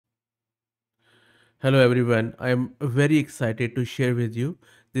Hello everyone, I am very excited to share with you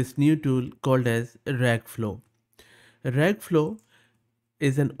this new tool called as RAGFlow. RAGFlow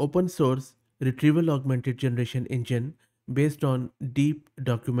is an open source retrieval augmented generation engine based on deep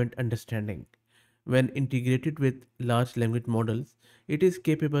document understanding. When integrated with large language models, it is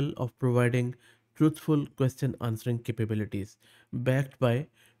capable of providing truthful question answering capabilities backed by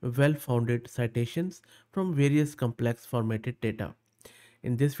well founded citations from various complex formatted data.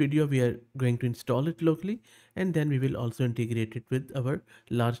 In this video, we are going to install it locally and then we will also integrate it with our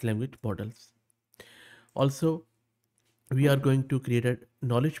large language models. Also, we are going to create a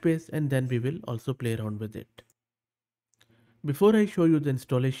knowledge base and then we will also play around with it. Before I show you the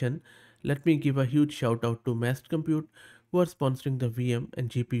installation, let me give a huge shout out to Mast Compute who are sponsoring the VM and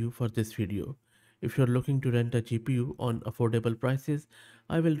GPU for this video. If you're looking to rent a GPU on affordable prices,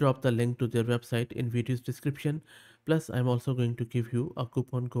 I will drop the link to their website in video's description. Plus, I'm also going to give you a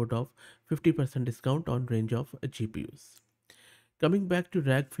coupon code of 50% discount on range of GPUs. Coming back to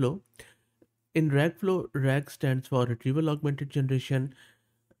RAGFlow, in RAGFlow, RAG stands for Retrieval Augmented Generation.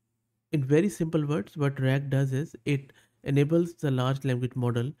 In very simple words, what RAG does is it enables the large language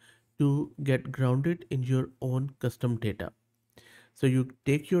model to get grounded in your own custom data. So you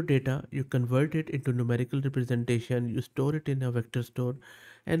take your data, you convert it into numerical representation, you store it in a vector store,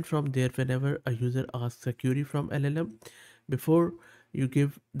 and from there, whenever a user asks a query from LLM, before you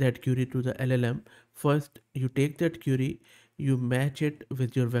give that query to the LLM, first you take that query, you match it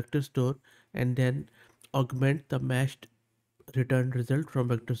with your vector store, and then augment the matched return result from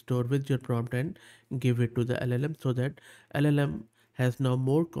vector store with your prompt and give it to the LLM so that LLM has now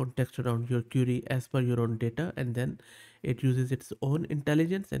more context around your query as per your own data, and then it uses its own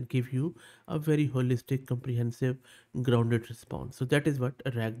intelligence and give you a very holistic, comprehensive, grounded response. So that is what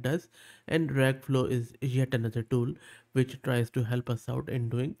RAG does, and RAGflow is yet another tool which tries to help us out in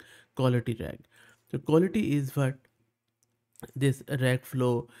doing quality RAG. So quality is what this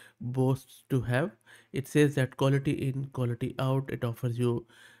RAGflow boasts to have. It says that quality in, quality out. It offers you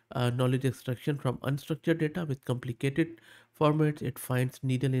knowledge extraction from unstructured data with complicated formats. It finds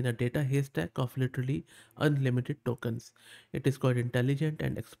needle in a data haystack of literally unlimited tokens. It is quite intelligent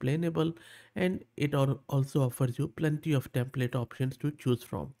and explainable, and it also offers you plenty of template options to choose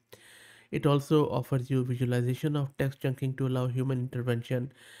from. It also offers you visualization of text chunking to allow human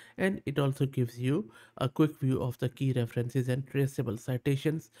intervention, and it also gives you a quick view of the key references and traceable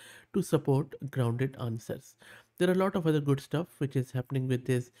citations to support grounded answers. There are a lot of other good stuff which is happening with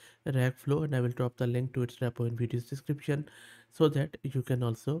this RAGflow, and I will drop the link to its repo in video's description so that you can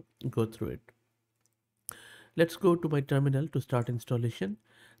also go through it. Let's go to my terminal to start installation.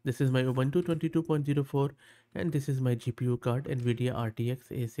 This is my Ubuntu 22.04 and this is my GPU card NVIDIA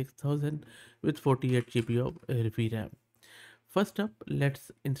RTX A6000 with 48 GB of VRAM. First up,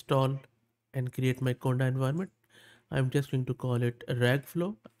 let's install and create my Conda environment. I'm just going to call it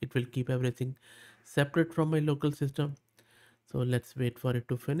RAGflow. It will keep everything separate from my local system. So let's wait for it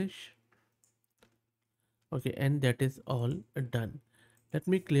to finish. Okay, and that is all done. Let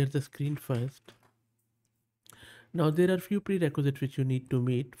me clear the screen first. Now there are few prerequisites which you need to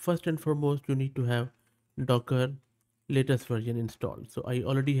meet. First and foremost, you need to have Docker latest version installed. So I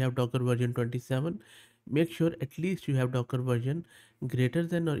already have Docker version 27. Make sure at least you have Docker version greater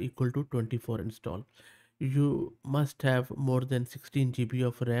than or equal to 24 installed. You must have more than 16 GB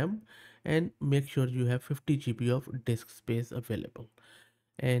of RAM and make sure you have 50 GB of disk space available.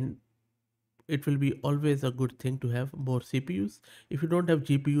 And it will be always a good thing to have more CPUs. If you don't have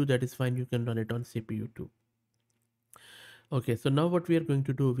GPU, that is fine. You can run it on CPU too. Okay, so now what we are going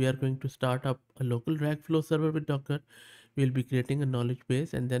to do, we are going to start up a local RAGflow server with Docker. We'll be creating a knowledge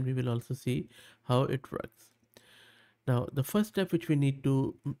base and then we will also see how it works. Now, the first step which we need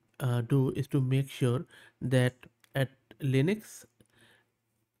to do is to make sure that at Linux,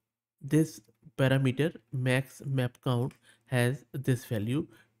 this parameter max map count has this value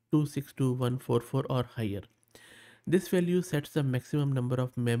 262144 or higher. This value sets the maximum number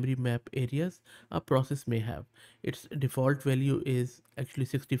of memory map areas a process may have. Its default value is actually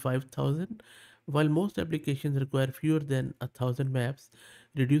 65,000. While most applications require fewer than 1,000 maps,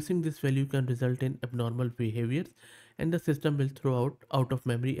 reducing this value can result in abnormal behaviors and the system will throw out of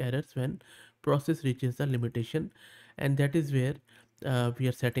memory errors when process reaches the limitation, and that is where we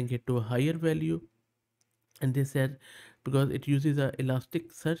are setting it to a higher value. And they said because it uses a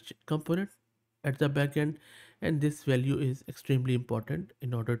elastic search component at the backend, and this value is extremely important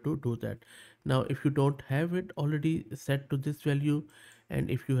in order to do that. Now if you don't have it already set to this value and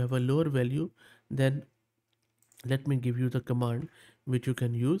if you have a lower value, then let me give you the command which you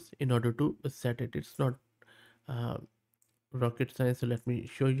can use in order to set it. It's not uh, rocket science, so let me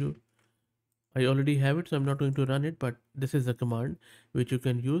show you. I already have it, so I'm not going to run it, but this is a command which you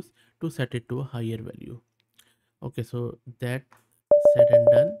can use to set it to a higher value. Okay, so that said and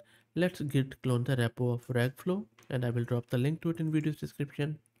done, let's git clone the repo of RAGFlow, and I will drop the link to it in video's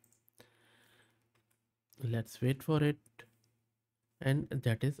description. Let's wait for it, and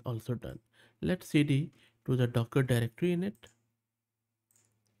that is also done. Let's cd to the Docker directory in it,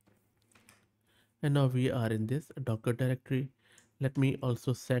 and now we are in this Docker directory. Let me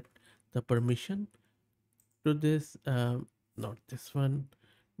also set the permission to this, not this one.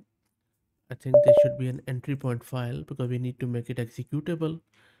 I think there should be an entry point file because we need to make it executable,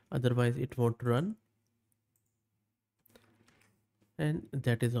 otherwise it won't run. And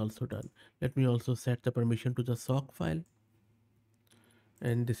that is also done. Let me also set the permission to the sock file,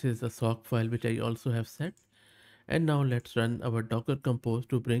 and this is the sock file which I also have set. And now let's run our Docker compose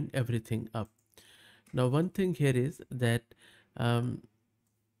to bring everything up. Now one thing here is that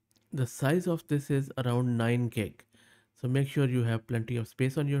the size of this is around 9 gig, so make sure you have plenty of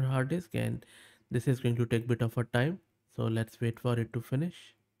space on your hard disk, and this is going to take a bit of a time, so let's wait for it to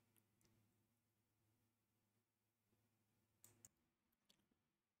finish.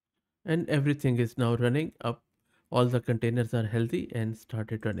 And everything is now running up. All the containers are healthy and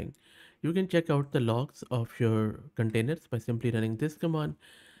started running. You can check out the logs of your containers by simply running this command,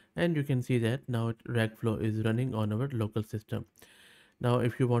 and you can see that now RAGFlow is running on our local system. Now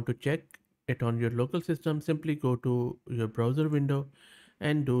if you want to check it on your local system, simply go to your browser window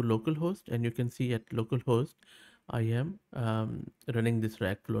and do localhost, and you can see at localhost I am running this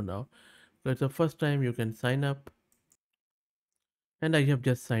RAGFlow now. So it's the first time you can sign up, and I have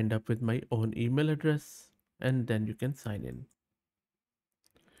just signed up with my own email address, and then you can sign in.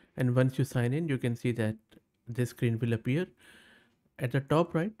 And once you sign in, you can see that this screen will appear at the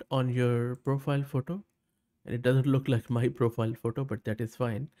top right on your profile photo, and it doesn't look like my profile photo, but that is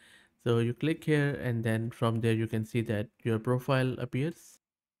fine. So you click here, and then from there you can see that your profile appears.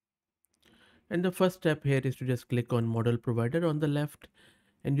 And the first step here is to just click on model provider on the left,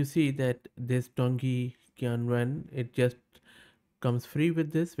 and you see that this Dongi can run. It just comes free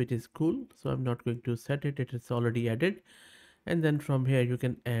with this, which is cool. So I'm not going to set it, it is already added. And then from here you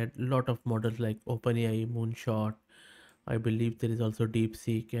can add a lot of models like OpenAI, Moonshot. I believe there is also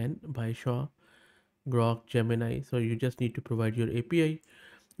DeepSeek and Baishaw, Grok, Gemini. So you just need to provide your API.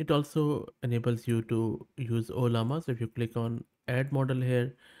 It also enables you to use Olama. So if you click on add model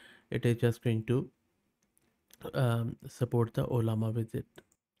here, it is just going to support the Olama with it.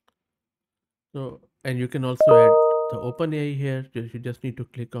 So, and you can also add the OpenAI here. You just need to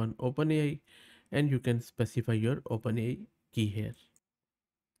click on OpenAI, and you can specify your OpenAI key here.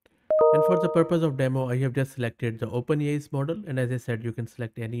 And for the purpose of demo, I have just selected the OpenAI's model, and as I said, you can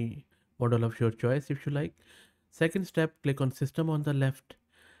select any model of your choice if you like. Second step, click on system on the left,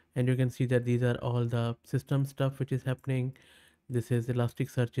 and you can see that these are all the system stuff which is happening. This is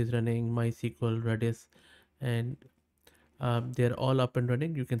Elasticsearch is running, MySQL, Redis, and they're all up and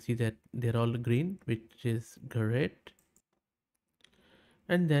running. You can see that they're all green, which is great.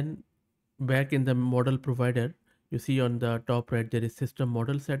 And then back in the model provider, you see on the top right there is system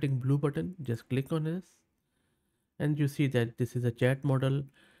model setting blue button. Just click on this, and you see that this is a chat model.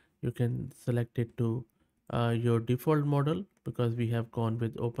 You can select it to your default model because we have gone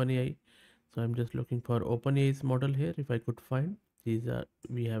with OpenAI. So I'm just looking for OpenAI's model here. If I could find these are,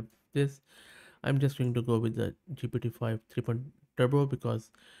 we have this. I'm just going to go with the GPT-5 3. Turbo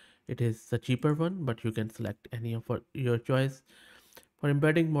because it is the cheaper one, but you can select any of your choice. For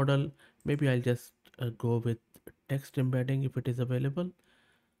embedding model, maybe I'll just go with text embedding if it is available.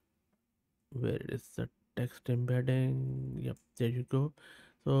 Where is the text embedding? Yep, there you go.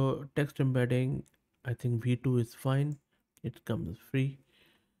 So text embedding, I think V2 is fine. It comes free.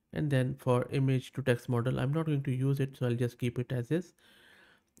 And then for image to text model, I'm not going to use it, so I'll just keep it as is.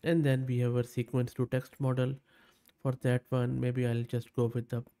 And then we have our sequence to text model. For that one, maybe I'll just go with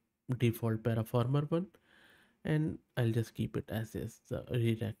the default paraformer one, and I'll just keep it as is, the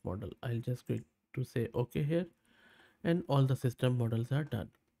ReRAC model. I'll just going to say okay here, and all the system models are done.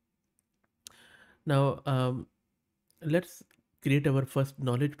 Now let's create our first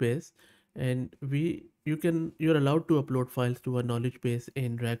knowledge base, and you're allowed to upload files to a knowledge base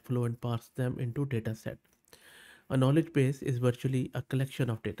in RAGFlow and parse them into dataset. A knowledge base is virtually a collection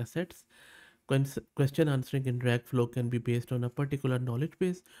of datasets. Question answering in RAGFlow can be based on a particular knowledge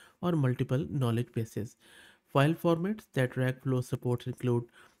base or multiple knowledge bases. File formats that RAGFlow supports include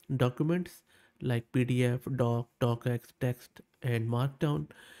documents like PDF, doc, docx, text, and markdown.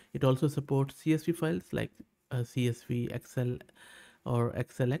 It also supports CSV files like CSV, Excel, or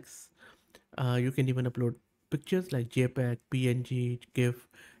XLX. You can even upload pictures like JPEG, PNG, GIF,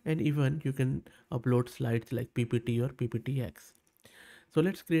 and even you can upload slides like PPT or PPTX. So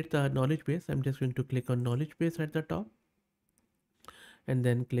let's create the knowledge base. I'm just going to click on knowledge base at the top and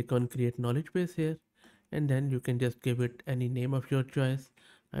then click on create knowledge base here, and then you can just give it any name of your choice.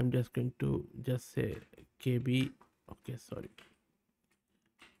 I'm just going to just say KB, okay, sorry,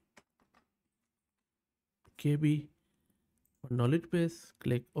 KB knowledge base.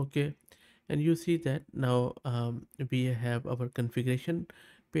 Click OK, and you see that now we have our configuration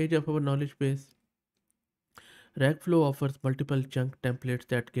page of our knowledge base. RAGFlow offers multiple chunk templates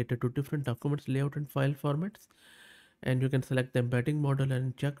that cater to different documents layout and file formats, and you can select the embedding model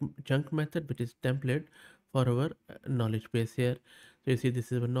and chunk method, which is template for our knowledge base here. So you see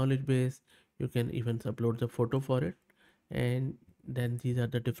this is our knowledge base. You can even upload the photo for it, and then these are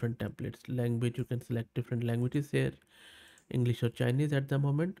the different templates. Language, you can select different languages here, English or Chinese at the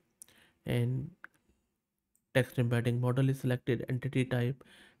moment, and text embedding model is selected, entity type,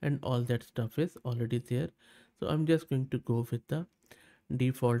 and all that stuff is already there. So I'm just going to go with the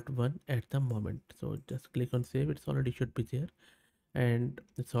default one at the moment. So just click on save. It's already should be there, and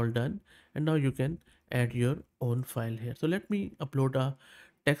it's all done. And now you can add your own file here. So let me upload a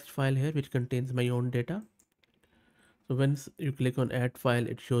text file here which contains my own data. So once you click on add file,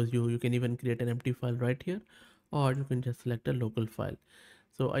 it shows you can even create an empty file right here, or you can just select a local file.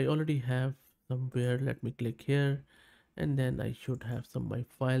 So I already have somewhere. Let me click here, and then I should have some my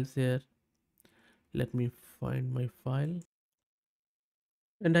files here. Let me find my file,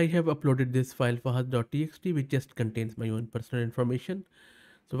 and I have uploaded this file fahad.txt, which just contains my own personal information.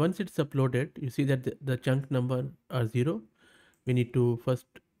 So once it's uploaded, you see that the chunk number are 0. We need to first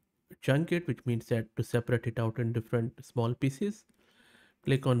chunk it, which means that to separate it out in different small pieces.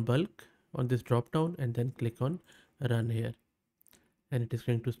 Click on bulk on this drop down and then click on run here, and it is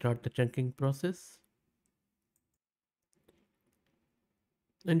going to start the chunking process.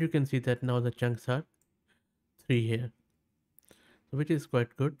 And you can see that now the chunks are 3 here, which is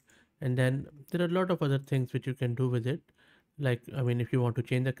quite good. And then there are a lot of other things which you can do with it. Like, I mean, if you want to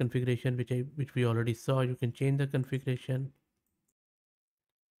change the configuration, which we already saw, you can change the configuration.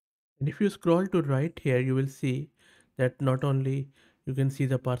 And if you scroll to right here, you will see that not only you can see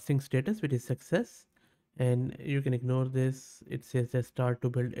the parsing status, which is success, and you can ignore this. It says that start to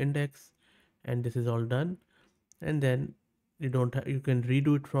build index, and this is all done. And then you can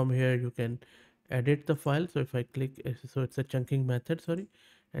redo it from here. You can edit the file. So if I click, so it's a chunking method, sorry.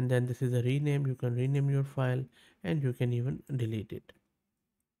 And then this is a rename. You can rename your file, and you can even delete it.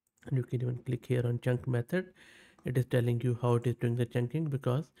 And you can even click here on chunk method. It is telling you how it is doing the chunking,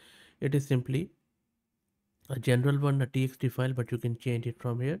 because it is simply a general one, a txt file, but you can change it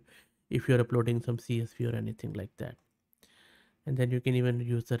from here if you're uploading some CSV or anything like that. And then you can even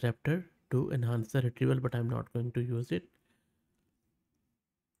use the raptor to enhance the retrieval, but I'm not going to use it.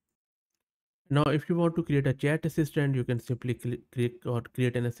 Now if you want to create a chat assistant, you can simply click or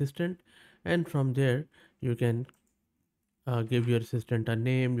create an assistant, and from there you can give your assistant a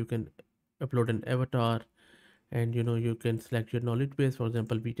name. You can upload an avatar, and you can select your knowledge base. For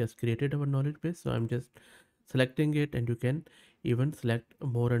example, we just created our knowledge base, so I'm just selecting it, and you can even select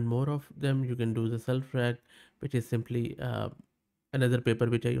more and more of them. You can do the self rag, which is simply another paper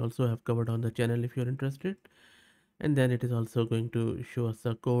which I also have covered on the channel if you're interested. And then it is also going to show us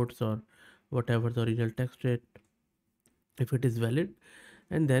the codes or whatever the original text rate, if it is valid.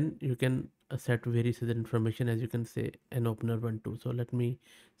 And then you can set various other information, as you can say an opener one too. So let me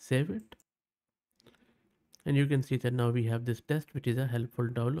save it, and you can see that now we have this test, which is a helpful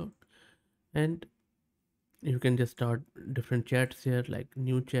download. And you can just start different chats here, like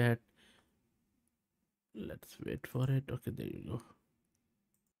new chat. Let's wait for it. Okay, there you go.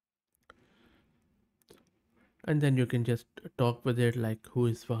 And then you can just talk with it, like, who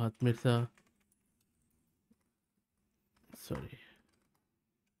is Fahad Mirza? Sorry,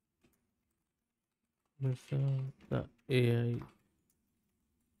 Mirza, the AI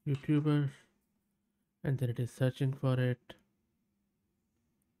YouTuber. And then it is searching for it.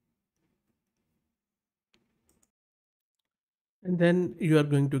 And then you are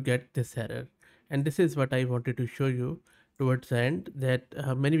going to get this error. And this is what I wanted to show you towards the end, that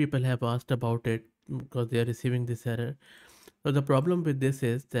many people have asked about it because they are receiving this error. So the problem with this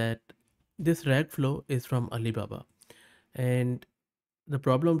is that this RAGFlow is from Alibaba, and the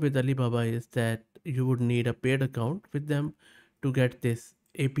problem with Alibaba is that you would need a paid account with them to get this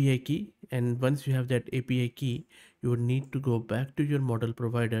API key. And once you have that API key, you would need to go back to your model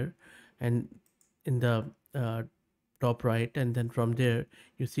provider, and in the top right, and then from there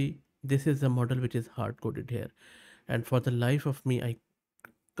you see this is the model which is hard coded here. And for the life of me, I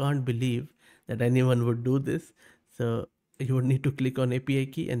can't believe that anyone would do this. So you would need to click on API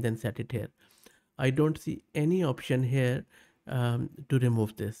key and then set it here. I don't see any option here to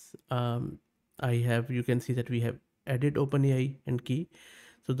remove this. You can see that we have added OpenAI and key.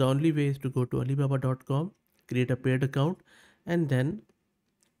 So the only way is to go to alibaba.com, create a paired account, and then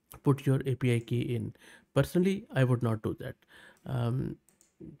put your API key in. Personally, I would not do that.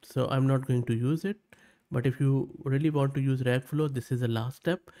 So I'm not going to use it. But if you really want to use RAGFlow, this is the last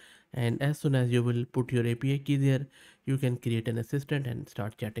step. And as soon as you will put your API key there, you can create an assistant and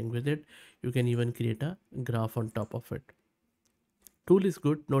start chatting with it. You can even create a graph on top of it. Tool is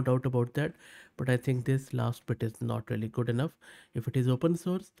good, no doubt about that, but I think this last bit is not really good enough. If it is open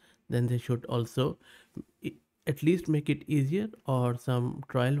source, then they should also at least make it easier or some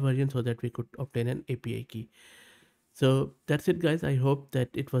trial version so that we could obtain an API key. So that's it, guys. I hope that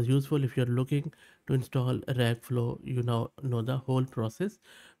it was useful. If you're looking to install RAGFlow, you now know the whole process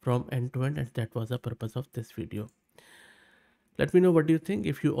from end to end, and that was the purpose of this video. Let me know what do you think.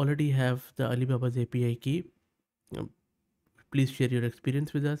 If you already have the Alibaba's API key, please share your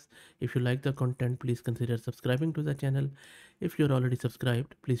experience with us. If you like the content, please consider subscribing to the channel. If you're already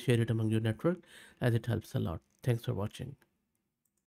subscribed, please share it among your network as it helps a lot. Thanks for watching.